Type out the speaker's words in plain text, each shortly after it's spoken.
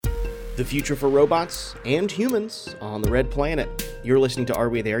The future for robots and humans on the Red Planet. You're listening to Are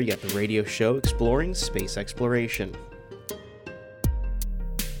We There Yet? The radio show exploring space exploration.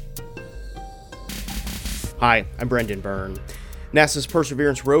 Hi, I'm Brendan Byrne. NASA's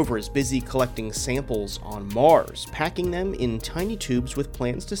Perseverance rover is busy collecting samples on Mars, packing them in tiny tubes with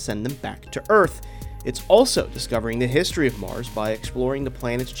plans to send them back to Earth. It's also discovering the history of Mars by exploring the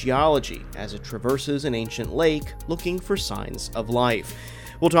planet's geology as it traverses an ancient lake looking for signs of life.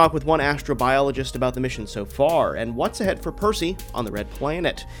 We'll talk with one astrobiologist about the mission so far and what's ahead for Percy on the Red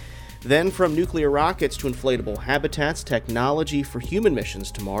Planet. Then, from nuclear rockets to inflatable habitats, technology for human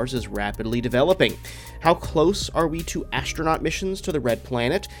missions to Mars is rapidly developing. How close are we to astronaut missions to the Red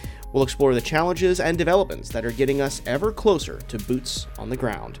Planet? We'll explore the challenges and developments that are getting us ever closer to boots on the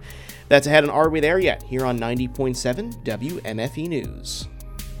ground. That's ahead on Are We There Yet? Here on 90.7 WMFE News.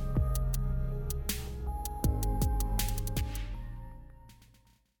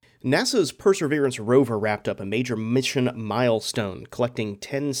 NASA's Perseverance rover wrapped up a major mission milestone, collecting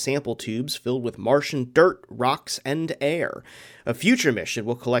 10 sample tubes filled with Martian dirt, rocks, and air. A future mission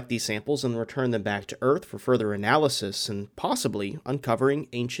will collect these samples and return them back to Earth for further analysis and possibly uncovering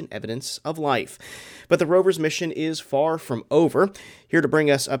ancient evidence of life. But the rover's mission is far from over. Here to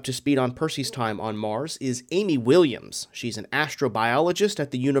bring us up to speed on Percy's time on Mars is Amy Williams. She's an astrobiologist at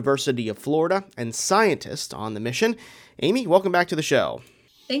the University of Florida and scientist on the mission. Amy, welcome back to the show.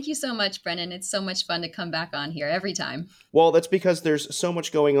 Thank you so much, Brennan. It's so much fun to come back on here every time. Well, that's because there's so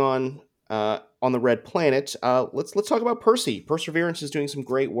much going on the Red Planet. Let's talk about Percy. Perseverance is doing some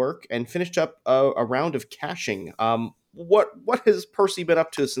great work and finished up a round of caching. What has Percy been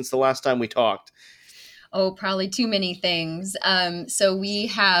up to since the last time we talked? Oh, probably too many things. So we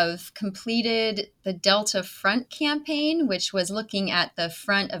have completed the Delta Front campaign, which was looking at the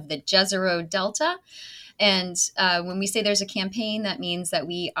front of the Jezero Delta. And when we say there's a campaign, that means that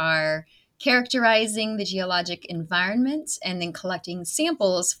we are characterizing the geologic environment and then collecting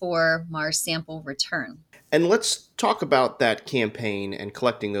samples for Mars sample return. And let's talk about that campaign and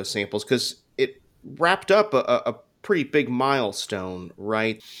collecting those samples, because it wrapped up a pretty big milestone,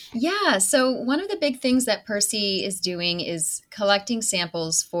 right? Yeah, so one of the big things that Percy is doing is collecting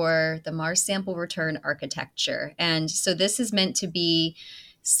samples for the Mars sample return architecture. And so this is meant to be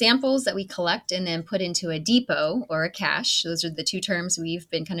samples that we collect and then put into a depot or a cache. Those are the two terms we've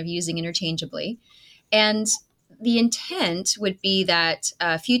been kind of using interchangeably. And the intent would be that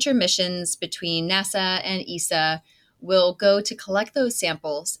future missions between NASA and ESA will go to collect those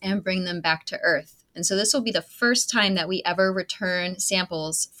samples and bring them back to Earth. And so this will be the first time that we ever return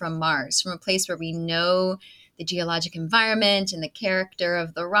samples from Mars, from a place where we know the geologic environment and the character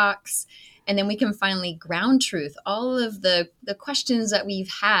of the rocks. And then we can finally ground truth all of the questions that we've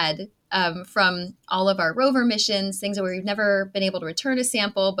had from all of our rover missions, things where we've never been able to return a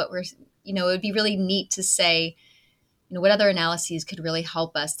sample, but it would be really neat to say, what other analyses could really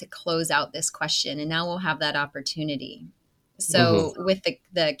help us to close out this question? And now we'll have that opportunity. So with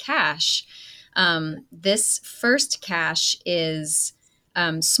the cache, this first cache is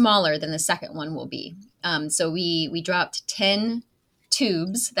smaller than the second one will be. So we dropped 10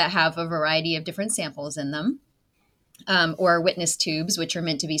 tubes that have a variety of different samples in them, or witness tubes, which are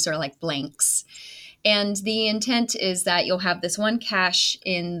meant to be sort of like blanks. And the intent is that you'll have this one cache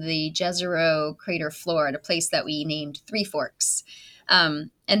in the Jezero crater floor at a place that we named Three Forks. And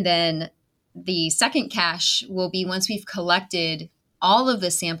then the second cache will be once we've collected all of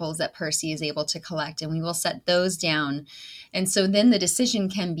the samples that Percy is able to collect, and we will set those down. And so then the decision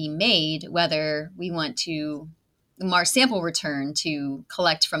can be made whether we want to Mars sample return to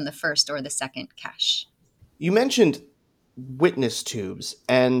collect from the first or the second cache. You mentioned witness tubes,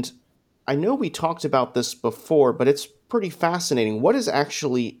 and I know we talked about this before, but it's pretty fascinating. What is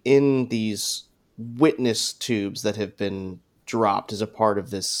actually in these witness tubes that have been dropped as a part of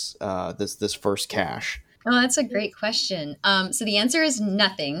this this first cache? Oh, that's a great question. So the answer is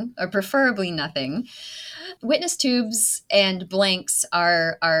nothing, or preferably nothing. Witness tubes and blanks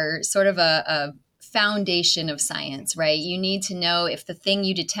are sort of a foundation of science, right? You need to know if the thing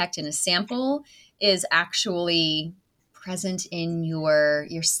you detect in a sample is actually present in your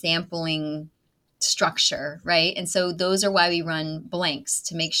sampling structure, right? And so those are why we run blanks,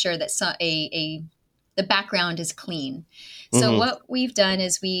 to make sure that the background is clean. So what we've done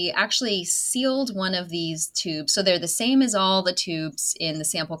is we actually sealed one of these tubes. So they're the same as all the tubes in the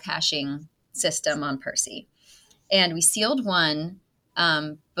sample caching system on Percy. And we sealed one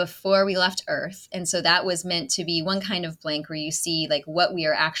before we left Earth. And so that was meant to be one kind of blank where you see like what we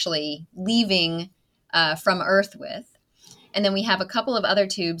are actually leaving from Earth with. And then we have a couple of other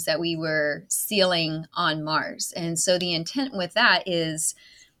tubes that we were sealing on Mars. And so the intent with that is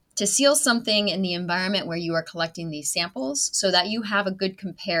to seal something in the environment where you are collecting these samples so that you have a good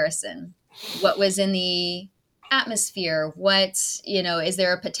comparison. What was in the atmosphere? Is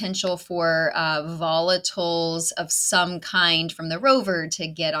there a potential for volatiles of some kind from the rover to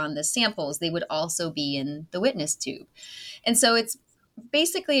get on the samples? They would also be in the witness tube. And so it's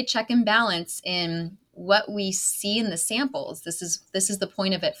basically a check and balance in what we see in the samples. This is the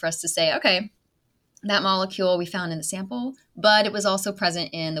point of it for us to say, okay, that molecule we found in the sample, but it was also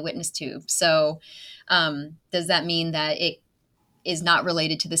present in the witness tube. So does that mean that it is not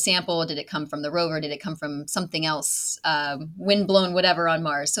related to the sample? Did it come from the rover? Did it come from something else, wind-blown whatever on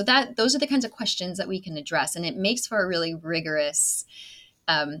Mars? So those are the kinds of questions that we can address. And it makes for a really rigorous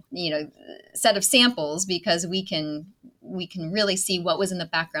set of samples, because we can really see what was in the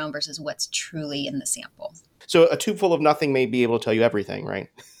background versus what's truly in the sample. So a tube full of nothing may be able to tell you everything, right?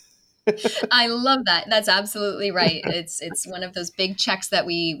 I love that. That's absolutely right. It's one of those big checks that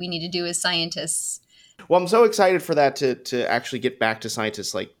we need to do as scientists. Well, I'm so excited for that to actually get back to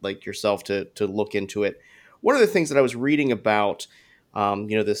scientists like yourself to look into it. One of the things that I was reading about,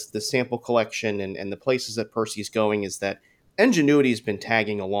 this sample collection and the places that Percy's going is that Ingenuity has been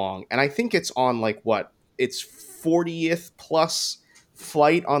tagging along, and I think it's on its 40th plus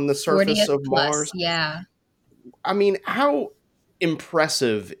flight on the surface of Mars. Yeah. I mean, how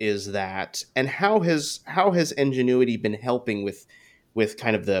impressive is that, and how has Ingenuity been helping with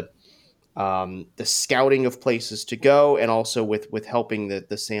kind of the scouting of places to go, and also with helping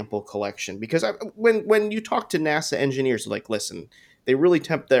the sample collection? Because when you talk to NASA engineers, they're like, listen, they really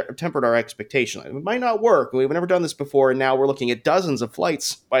tempered our expectation. It might not work. We've never done this before, and now we're looking at dozens of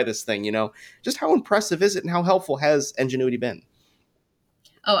flights by this thing. Just how impressive is it, and how helpful has Ingenuity been?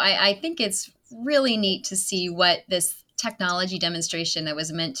 Oh, I think it's really neat to see what this technology demonstration that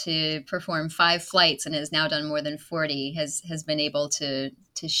was meant to perform 5 flights and has now done more than 40 has been able to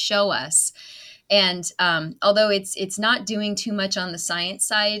show us. And although it's not doing too much on the science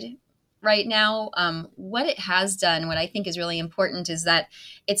side right now, what it has done, what I think is really important, is that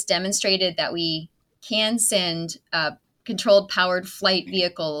it's demonstrated that we can send controlled powered flight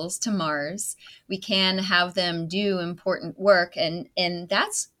vehicles to Mars. We can have them do important work. And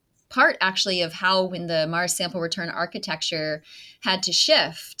that's part actually of how, when the Mars sample return architecture had to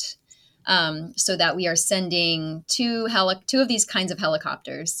shift, so that we are sending two of these kinds of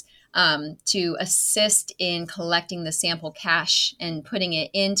helicopters to assist in collecting the sample cache and putting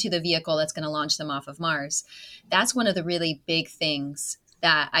it into the vehicle that's going to launch them off of Mars. That's one of the really big things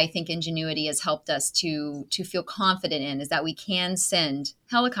that I think Ingenuity has helped us to feel confident in, is that we can send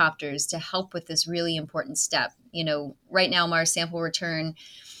helicopters to help with this really important step. Right now, Mars sample return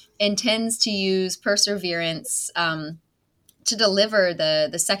intends to use Perseverance to deliver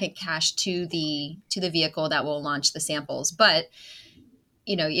the second cache to the vehicle that will launch the samples. But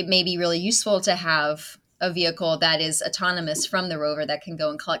it may be really useful to have a vehicle that is autonomous from the rover that can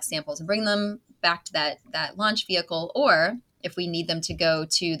go and collect samples and bring them back to that launch vehicle. Or if we need them to go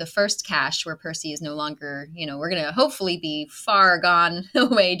to the first cache where Percy is no longer, we're going to hopefully be far gone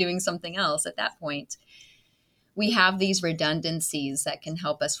away doing something else at that point, we have these redundancies that can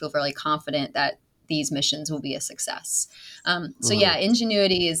help us feel really confident that these missions will be a success. Yeah,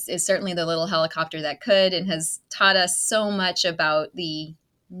 Ingenuity is certainly the little helicopter that could, and has taught us so much about the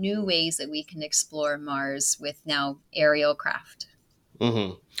new ways that we can explore Mars with now aerial craft.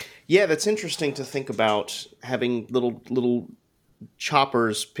 Mm-hmm. Yeah, that's interesting to think about, having little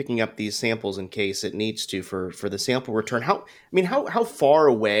choppers picking up these samples in case it needs to for the sample return. How far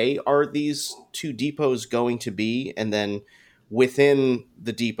away are these 2 depots going to be? And then within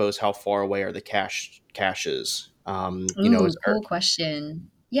the depots, how far away are the caches? Cool question.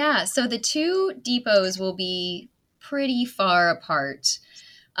 Yeah, so the 2 depots will be pretty far apart,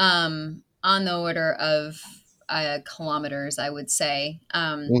 on the order of kilometers, I would say.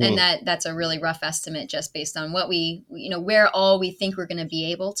 And that's a really rough estimate, just based on what where all we think we're going to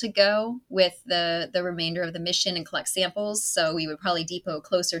be able to go with the remainder of the mission and collect samples. So we would probably depot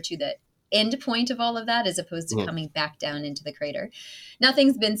closer to the end point of all of that, as opposed to coming back down into the crater.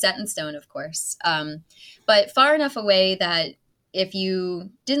 Nothing's been set in stone, of course, but far enough away that if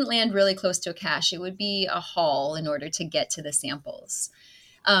you didn't land really close to a cache, it would be a haul in order to get to the samples.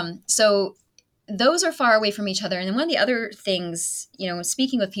 So those are far away from each other. And then one of the other things,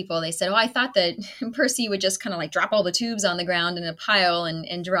 speaking with people, they said, I thought that Percy would just kind of drop all the tubes on the ground in a pile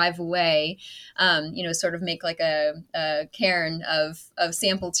and drive away, sort of make like a cairn of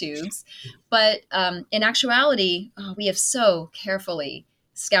sample tubes. But in actuality, we have so carefully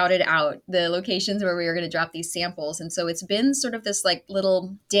scouted out the locations where we were going to drop these samples. And so it's been sort of this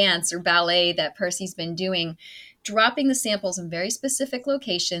little dance or ballet that Percy's been doing dropping the samples in very specific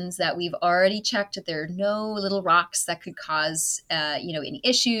locations that we've already checked that there are no little rocks that could cause, any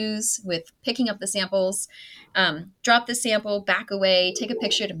issues with picking up the samples. Drop the sample, back away, take a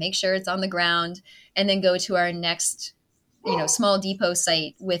picture to make sure it's on the ground, and then go to our next small depot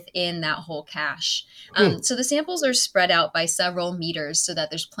site within that whole cache. So the samples are spread out by several meters so that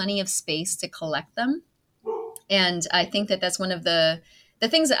there's plenty of space to collect them. And I think that that's one of the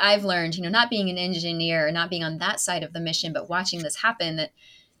things that I've learned, not being an engineer, not being on that side of the mission, but watching this happen, that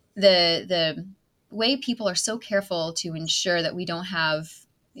the way people are so careful to ensure that we don't have,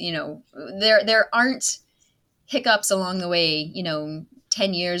 there aren't hiccups along the way,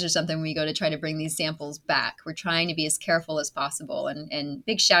 10 years or something when we go to try to bring these samples back. We're trying to be as careful as possible. And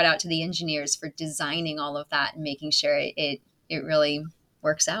big shout out to the engineers for designing all of that and making sure it really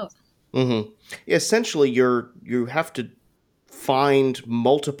works out. Mm-hmm. Essentially, you have to find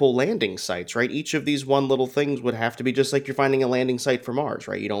multiple landing sites, right? Each of these one little things would have to be just like you're finding a landing site for Mars,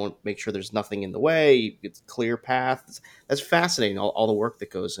 right? You don't make sure there's nothing in the way. It's clear paths. That's fascinating, all the work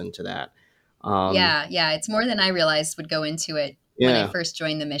that goes into that. Yeah. It's more than I realized would go into it when I first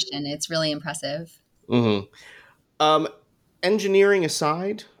joined the mission. It's really impressive. Mm-hmm. Engineering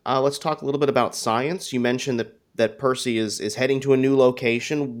aside, let's talk a little bit about science. You mentioned that Percy is heading to a new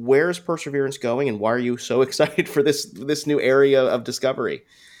location. Where's Perseverance going, and why are you so excited for this new area of discovery?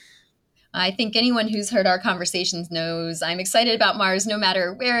 I think anyone who's heard our conversations knows I'm excited about Mars no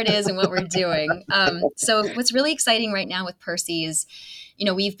matter where it is and what we're doing. So what's really exciting right now with Percy is,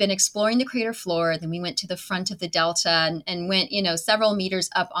 we've been exploring the crater floor, then we went to the front of the delta and went, several meters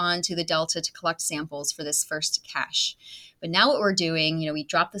up onto the delta to collect samples for this first cache. But now what we're doing, we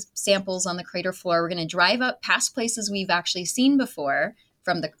drop the samples on the crater floor. We're going to drive up past places we've actually seen before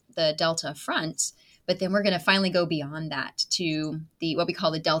from the delta front, but then we're going to finally go beyond that to what we call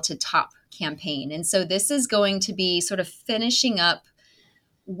the Delta Top campaign. And so this is going to be sort of finishing up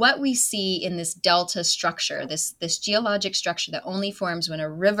what we see in this delta structure, this geologic structure that only forms when a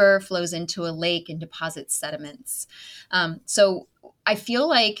river flows into a lake and deposits sediments. So I feel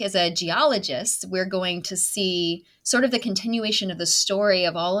like as a geologist, we're going to see sort of the continuation of the story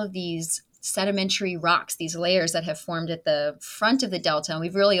of all of these sedimentary rocks, these layers that have formed at the front of the delta. And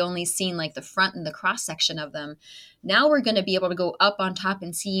we've really only seen like the front and the cross section of them. Now we're going to be able to go up on top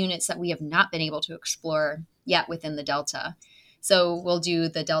and see units that we have not been able to explore yet within the delta. So we'll do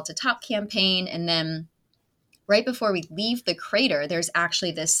the Delta Top campaign, and then right before we leave the crater, there's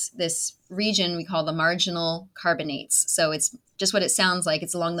actually this region we call the marginal carbonates. So it's just what it sounds like.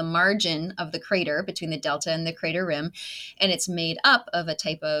 It's along the margin of the crater between the delta and the crater rim, and it's made up of a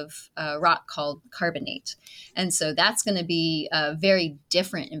type of rock called carbonate. And so that's going to be a very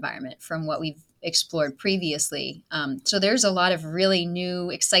different environment from what we've explored previously. So there's a lot of really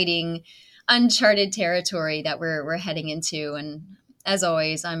new, exciting, uncharted territory that we're heading into. And as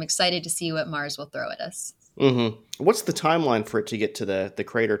always, I'm excited to see what Mars will throw at us. Mm-hmm. What's the timeline for it to get to the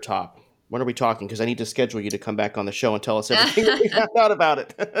crater top? When are we talking? Because I need to schedule you to come back on the show and tell us everything that we found out about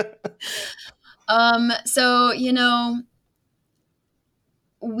it. So,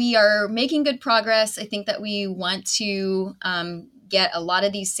 we are making good progress. I think that we want to get a lot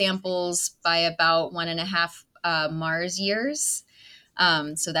of these samples by about 1.5 Mars years.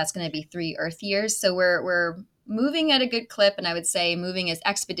 So that's going to be 3 Earth years. So we're moving at a good clip, and I would say moving as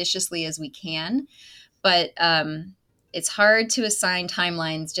expeditiously as we can. But it's hard to assign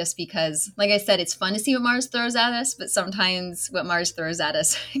timelines just because, like I said, it's fun to see what Mars throws at us, but sometimes what Mars throws at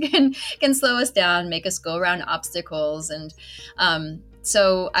us can slow us down, make us go around obstacles. And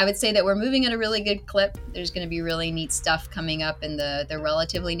so I would say that we're moving at a really good clip. There's going to be really neat stuff coming up in the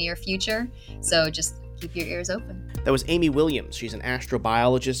relatively near future. So just keep your ears open. That was Amy Williams. She's an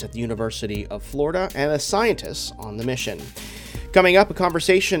astrobiologist at the University of Florida and a scientist on the mission. Coming up, a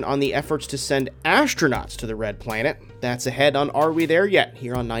conversation on the efforts to send astronauts to the Red Planet. That's ahead on Are We There Yet?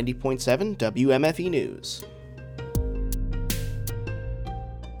 Here on 90.7 WMFE News.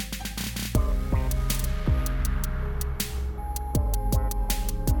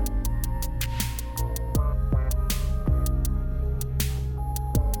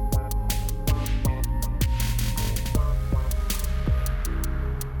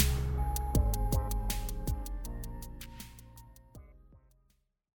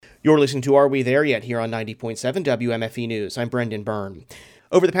 You're listening to Are We There Yet? Here on 90.7 WMFE News. I'm Brendan Byrne.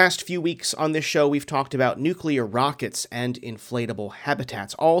 Over the past few weeks on this show, we've talked about nuclear rockets and inflatable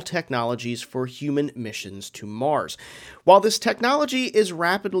habitats, all technologies for human missions to Mars. While this technology is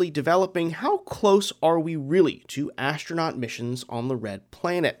rapidly developing, how close are we really to astronaut missions on the Red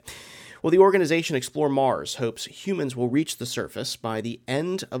Planet? Well, the organization Explore Mars hopes humans will reach the surface by the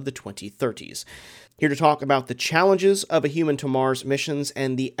end of the 2030s. Here to talk about the challenges of a human to Mars missions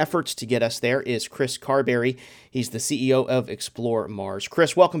and the efforts to get us there is Chris Carberry. He's the CEO of Explore Mars.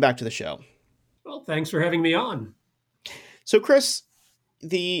 Chris, welcome back to the show. Well, thanks for having me on. So, Chris,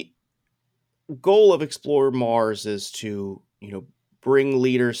 the goal of Explore Mars is to, bring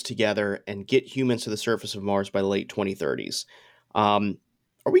leaders together and get humans to the surface of Mars by the late 2030s. Are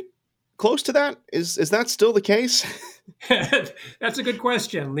we close to that? Is that still the case? That's a good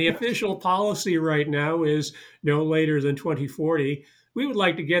question. The official policy right now is no later than 2040. We would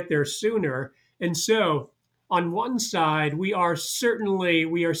like to get there sooner. And so on one side, we are certainly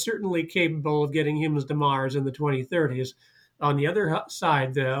capable of getting humans to Mars in the 2030s. On the other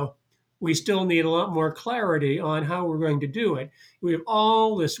side, though, we still need a lot more clarity on how we're going to do it. We have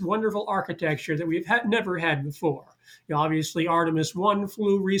all this wonderful architecture that we've never had before. Obviously, Artemis 1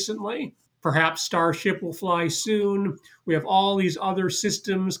 flew recently. Perhaps Starship will fly soon. We have all these other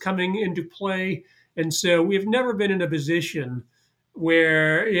systems coming into play. And so we've never been in a position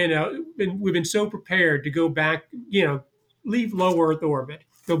where, we've been so prepared to go back, leave low Earth orbit,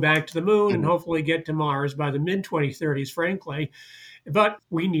 go back to the moon and hopefully get to Mars by the mid-2030s, frankly. But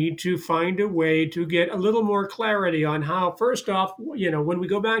we need to find a way to get a little more clarity on how, first off, when we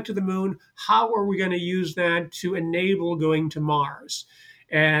go back to the moon, how are we going to use that to enable going to Mars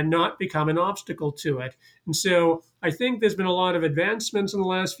and not become an obstacle to it? And so I think there's been a lot of advancements in the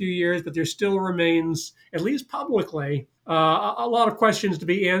last few years, but there still remains, at least publicly, a lot of questions to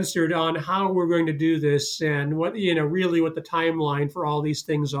be answered on how we're going to do this and what, really what the timeline for all these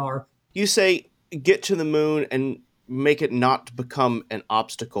things are. You say get to the moon and make it not become an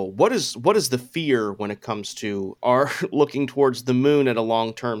obstacle. What is the fear when it comes to our looking towards the moon at a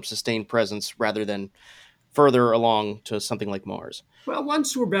long-term sustained presence rather than further along to something like Mars? Well,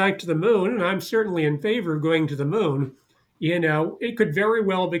 once we're back to the moon, and I'm certainly in favor of going to the moon, it could very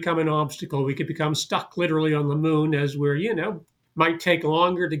well become an obstacle. We could become stuck literally on the moon as we're, might take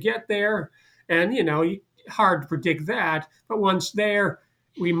longer to get there. And, hard to predict that. But once there,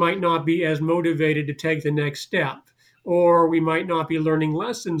 we might not be as motivated to take the next step. Or we might not be learning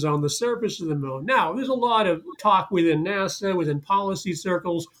lessons on the surface of the moon. Now, there's a lot of talk within NASA, within policy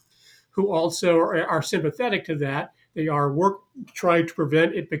circles, who also are sympathetic to that. They are trying to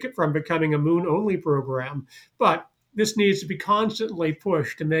prevent it from becoming a moon-only program. But this needs to be constantly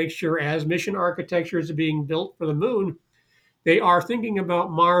pushed to make sure as mission architectures are being built for the moon, they are thinking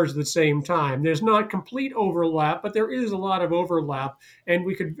about Mars at the same time. There's not complete overlap, but there is a lot of overlap. And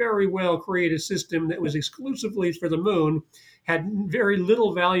we could very well create a system that was exclusively for the moon, had very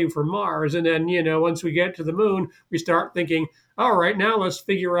little value for Mars. And then, once we get to the moon, we start thinking, all right, now let's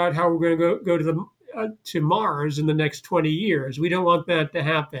figure out how we're going to go to Mars in the next 20 years. We don't want that to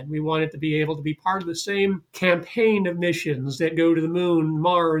happen. We want it to be able to be part of the same campaign of missions that go to the moon,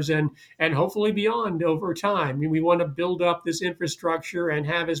 Mars, and hopefully beyond over time. We want to build up this infrastructure and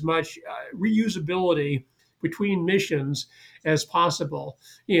have as much reusability between missions as possible.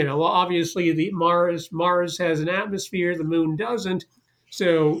 Obviously the Mars has an atmosphere, the moon doesn't.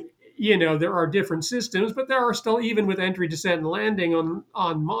 So, there are different systems, but there are still, even with entry, descent, and landing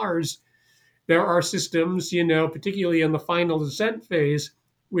on Mars, there are systems, particularly in the final descent phase,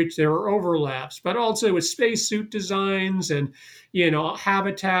 which there are overlaps, but also with spacesuit designs and,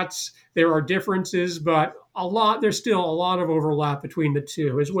 habitats, there are differences, but there's still a lot of overlap between the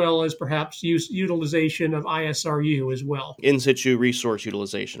two, as well as perhaps utilization of ISRU as well. In situ resource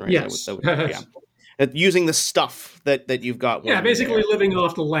utilization, right? Yes. Yeah. Using the stuff that you've got. Yeah, basically living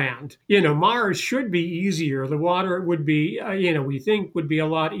off the land. Mars should be easier. The water would be, we think would be a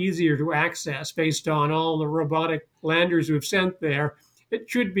lot easier to access based on all the robotic landers we've sent there. It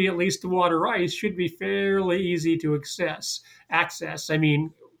should be, at least the water ice, should be fairly easy to access.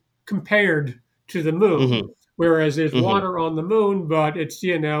 Compared to the moon. Mm-hmm. Whereas there's water on the moon, but it's,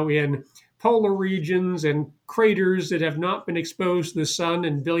 in polar regions and craters that have not been exposed to the sun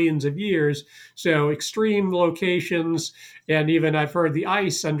in billions of years. So extreme locations, and even I've heard the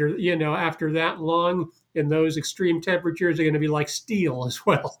ice under, after that long in those extreme temperatures are going to be like steel as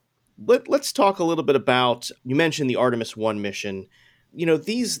well. Let's talk a little bit about, you mentioned the Artemis 1 mission.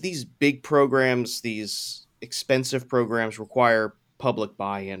 These big programs, these expensive programs require public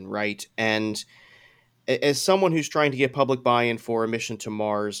buy-in, right? And as someone who's trying to get public buy-in for a mission to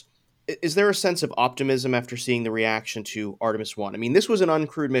Mars, is there a sense of optimism after seeing the reaction to Artemis 1? I mean, this was an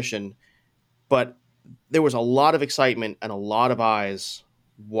uncrewed mission, but there was a lot of excitement and a lot of eyes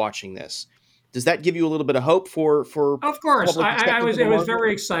watching this. Does that give you a little bit of hope for? Of course, I was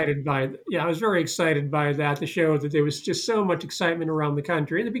very excited by. I was very excited by that to show that there was just so much excitement around the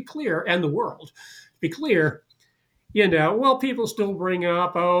country, and to be clear, and the world. To be clear, well, people still bring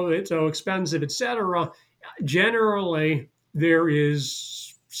up, oh, it's so expensive, etc. Generally, there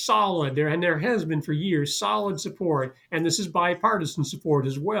is solid there, and there has been for years, solid support, and this is bipartisan support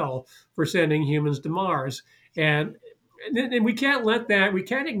as well for sending humans to Mars. And we can't we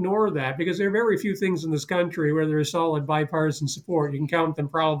can't ignore that, because there are very few things in this country where there is solid bipartisan support. You can count them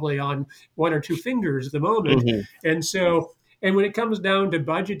probably on one or two fingers at the moment. Mm-hmm. And so, and when it comes down to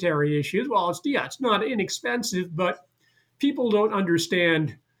budgetary issues, well, it's not inexpensive, but people don't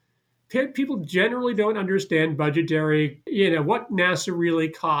understand. People generally don't understand budgetary, what NASA really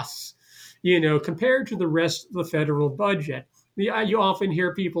costs, compared to the rest of the federal budget. You often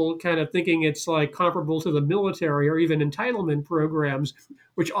hear people kind of thinking it's like comparable to the military or even entitlement programs,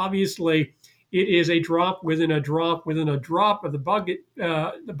 which obviously it is a drop within a drop within a drop of the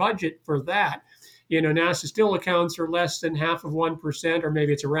budget for that. NASA still accounts for less than half of 1%, or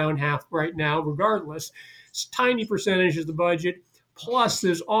maybe it's around half right now. Regardless, it's tiny percentage of the budget. Plus,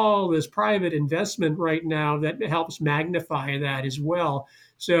 there's all this private investment right now that helps magnify that as well.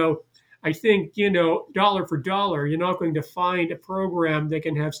 So I think, dollar for dollar, you're not going to find a program that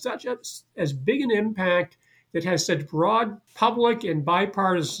can have as big an impact, that has such broad public and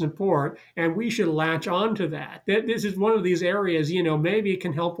bipartisan support, and we should latch on to that. This is one of these areas, maybe it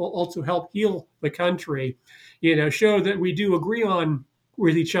can also help heal the country, show that we do agree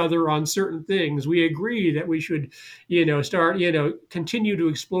with each other on certain things. We agree that we should, continue to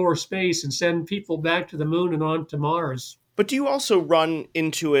explore space and send people back to the moon and on to Mars. But do you also run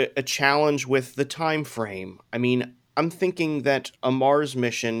into a challenge with the time frame? I mean, I'm thinking that a Mars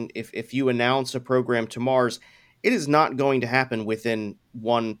mission, if you announce a program to Mars, it is not going to happen within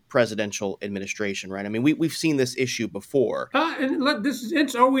one presidential administration, right? I mean, we've seen this issue before.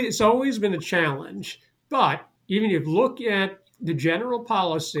 It's always been a challenge. But even if you look at the general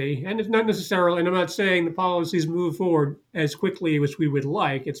policy, and it's not necessarily, and I'm not saying the policies move forward as quickly as we would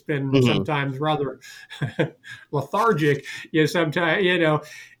like. It's been sometimes rather lethargic, sometimes,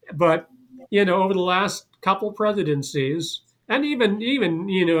 but, over the last couple presidencies, and even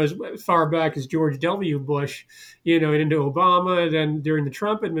as far back as George W. Bush, and into Obama, then during the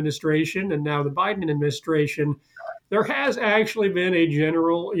Trump administration, and now the Biden administration, there has actually been a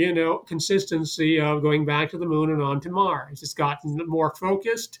general, consistency of going back to the moon and on to Mars. It's gotten more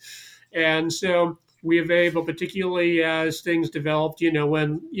focused. And so we have able, particularly as things developed,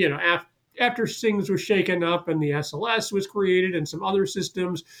 when, after things were shaken up and the SLS was created and some other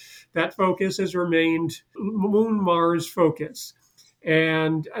systems, that focus has remained Moon-Mars focus.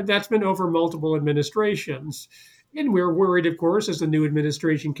 And that's been over multiple administrations. And we're worried, of course, as the new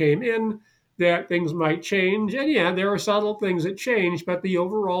administration came in, that things might change. And yeah, there are subtle things that change, but the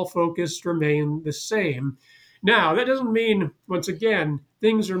overall focus remain the same. Now, that doesn't mean, once again,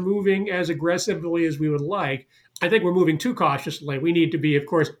 things are moving as aggressively as we would like. I think we're moving too cautiously. We need to be, of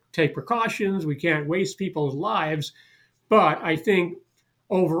course, take precautions. We can't waste people's lives. But I think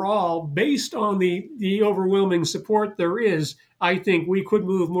overall, based on the overwhelming support there is, I think we could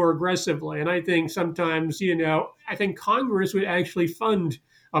move more aggressively. And I think sometimes, I think Congress would actually fund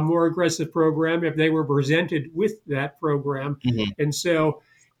a more aggressive program if they were presented with that program. And so,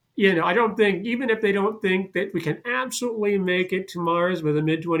 I don't think, even if they don't think that we can absolutely make it to Mars by the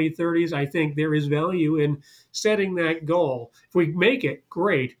mid-2030s, I think there is value in setting that goal. If we make it,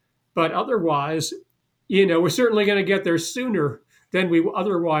 great. But otherwise, we're certainly going to get there sooner than we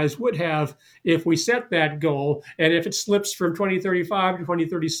otherwise would have if we set that goal. And if it slips from 2035 to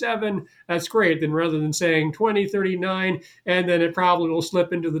 2037, that's great. Then rather than saying 2039, and then it probably will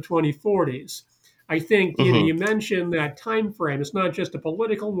slip into the 2040s. I think, you mentioned that time frame. It's not just a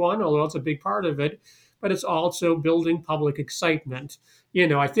political one, although it's a big part of it, but it's also building public excitement.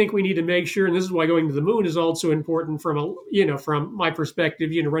 I think we need to make sure, and this is why going to the moon is also important from my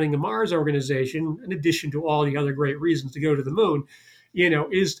perspective, running the Mars organization, in addition to all the other great reasons to go to the moon,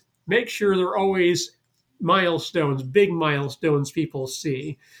 is make sure there are always milestones, big milestones people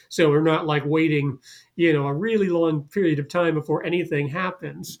see. So we're not like waiting, a really long period of time before anything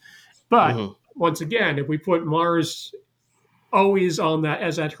happens. But once again, if we put Mars always on that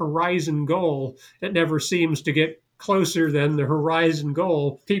as that horizon goal, it never seems to get closer than the horizon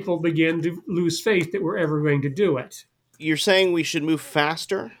goal. People begin to lose faith that we're ever going to do it. You're saying we should move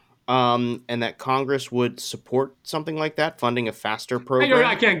faster, and that Congress would support something like that, funding a faster program?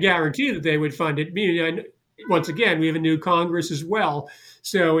 I can't guarantee that they would fund it. Once again, we have a new Congress as well,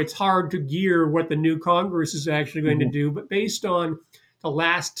 so it's hard to gear what the new Congress is actually going to do. But based on the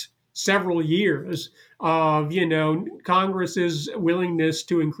last several years of, Congress's willingness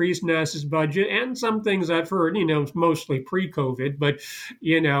to increase NASA's budget, and some things I've heard, mostly pre-COVID, but,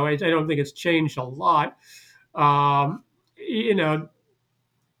 I don't think it's changed a lot. You know,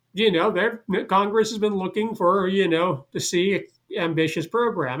 Congress has been looking for, to see an ambitious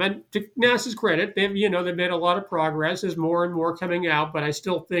program. And to NASA's credit, they've made a lot of progress. There's more and more coming out, but I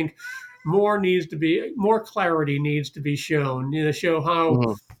still think more clarity needs to be shown, show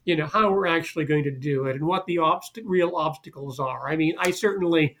how, how we're actually going to do it and what the real obstacles are. I mean, I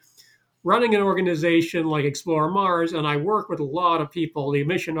certainly, running an organization like Explore Mars, and I work with a lot of people, the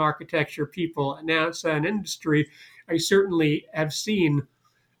mission architecture people at NASA and industry, I certainly have seen,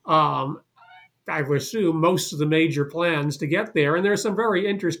 I would assume, most of the major plans to get there. And there are some very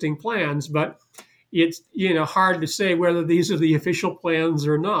interesting plans, but it's hard to say whether these are the official plans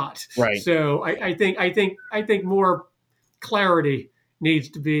or not. Right. So I think more clarity needs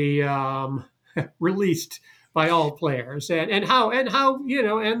to be released by all players, and how and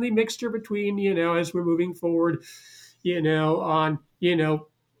the mixture between as we're moving forward, on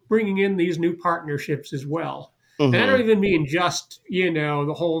bringing in these new partnerships as well. And I don't even mean just,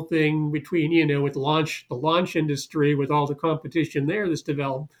 the whole thing between, with the launch industry, with all the competition there that's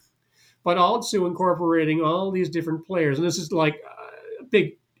developed, but also incorporating all these different players. And this is like a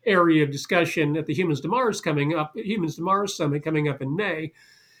big area of discussion at the Humans to Mars Summit coming up in May.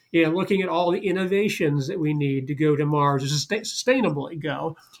 Looking at all the innovations that we need to go to Mars, to sustainably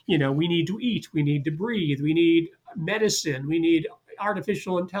go. We need to eat, we need to breathe, we need medicine, we need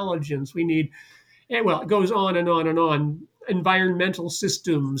artificial intelligence, we need, well, it goes on and on and on, environmental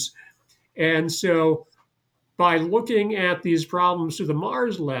systems. And so by looking at these problems through the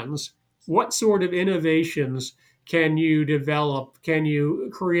Mars lens, what sort of innovations can you develop, can you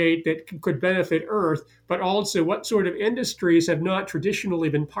create that could benefit Earth, but also what sort of industries have not traditionally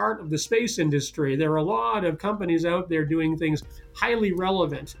been part of the space industry? There are a lot of companies out there doing things highly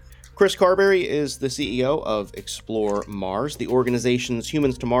relevant. Chris Carberry is the CEO of Explore Mars. The organization's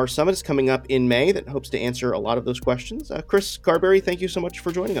Humans to Mars Summit is coming up in May that hopes to answer a lot of those questions. Chris Carberry, thank you so much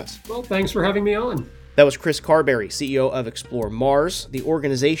for joining us. Well, thanks for having me on. That was Chris Carberry, CEO of Explore Mars. The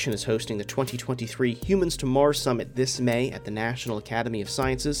organization is hosting the 2023 Humans to Mars Summit this May at the National Academy of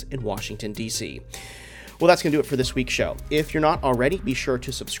Sciences in Washington, D.C. Well, that's going to do it for this week's show. If you're not already, be sure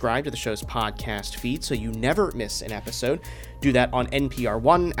to subscribe to the show's podcast feed so you never miss an episode. Do that on NPR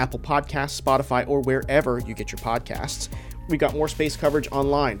One, Apple Podcasts, Spotify, or wherever you get your podcasts. We've got more space coverage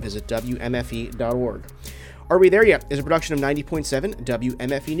online. Visit WMFE.org. Are We There Yet is a production of 90.7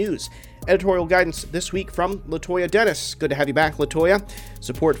 WMFE News. Editorial guidance this week from Latoya Dennis. Good to have you back, Latoya.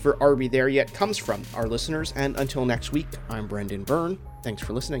 Support for Are We There Yet comes from our listeners. And until next week, I'm Brendan Byrne. Thanks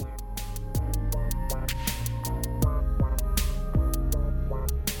for listening.